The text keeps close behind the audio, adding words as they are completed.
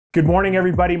Good morning,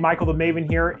 everybody. Michael the Maven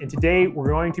here, and today we're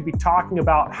going to be talking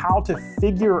about how to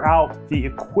figure out the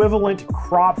equivalent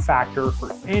crop factor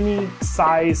for any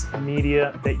size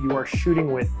media that you are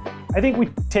shooting with. I think we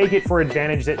take it for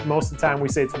advantage that most of the time we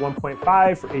say it's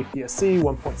 1.5 for ASP-C,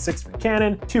 1.6 for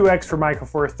Canon, 2x for Micro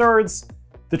Four Thirds.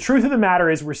 The truth of the matter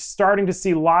is we're starting to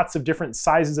see lots of different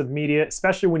sizes of media,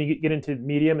 especially when you get into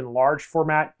medium and large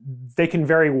format. They can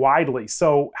vary widely.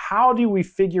 So how do we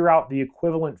figure out the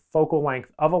equivalent focal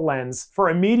length of a lens for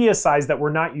a media size that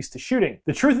we're not used to shooting?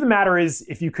 The truth of the matter is,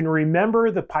 if you can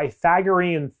remember the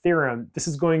Pythagorean theorem, this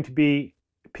is going to be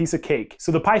piece of cake.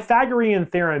 So the Pythagorean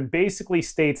theorem basically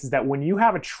states is that when you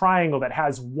have a triangle that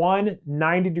has one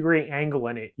 90-degree angle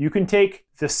in it, you can take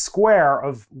the square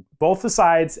of both the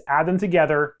sides, add them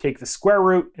together, take the square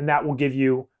root, and that will give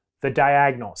you the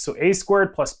diagonal. So a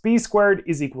squared plus b squared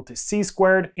is equal to c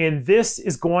squared, and this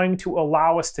is going to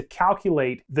allow us to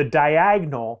calculate the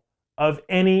diagonal of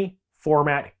any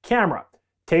format camera.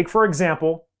 Take, for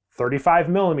example,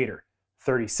 35mm,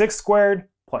 36 squared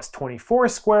plus 24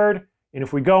 squared. And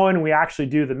if we go in and we actually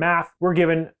do the math, we're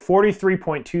given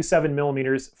 43.27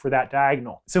 millimeters for that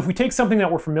diagonal. So if we take something that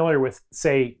we're familiar with,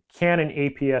 say Canon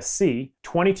APS-C,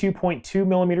 22.2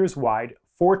 millimeters wide,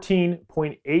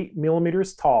 14.8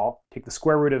 millimeters tall, take the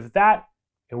square root of that,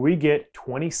 and we get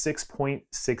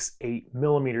 26.68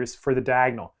 millimeters for the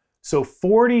diagonal. So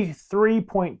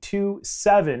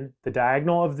 43.27, the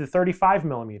diagonal of the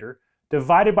 35mm,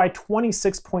 divided by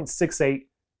 26.68,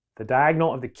 the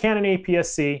diagonal of the Canon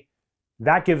APS-C,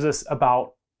 that gives us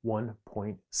about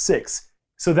 1.6.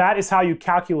 So that is how you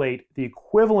calculate the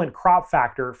equivalent crop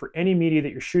factor for any media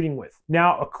that you're shooting with.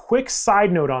 Now, a quick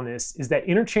side note on this is that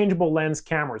interchangeable lens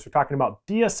cameras, we're talking about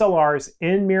DSLRs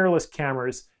and mirrorless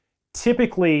cameras,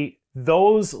 typically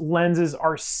those lenses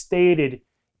are stated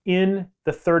in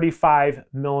the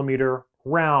 35mm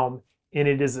realm, and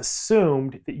it is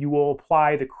assumed that you will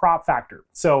apply the crop factor.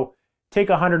 So take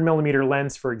a 100mm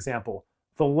lens, for example.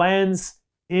 The lens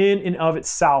in and of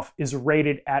itself is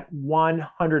rated at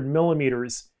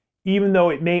 100mm. Even though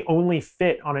it may only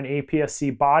fit on an APS-C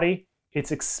body,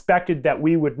 it's expected that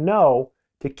we would know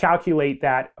to calculate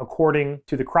that according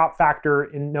to the crop factor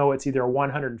and know it's either a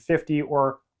 150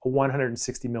 or a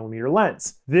 160mm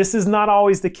lens. This is not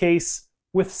always the case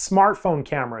with smartphone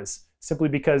cameras, simply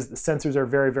because the sensors are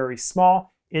very, very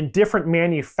small, and different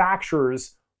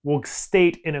manufacturers will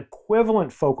state an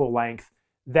equivalent focal length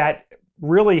that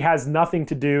really has nothing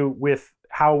to do with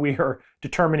how we are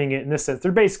determining it in this sense.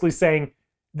 They're basically saying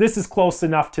this is close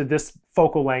enough to this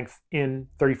focal length in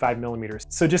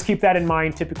 35mm. So just keep that in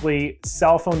mind. Typically,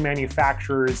 cell phone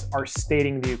manufacturers are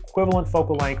stating the equivalent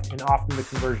focal length, and often the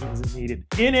conversion isn't needed.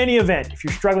 In any event, if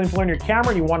you're struggling to learn your camera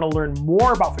and you want to learn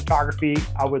more about photography,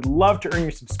 I would love to earn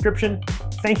your subscription.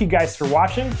 Thank you guys for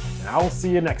watching, and I will see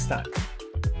you next time.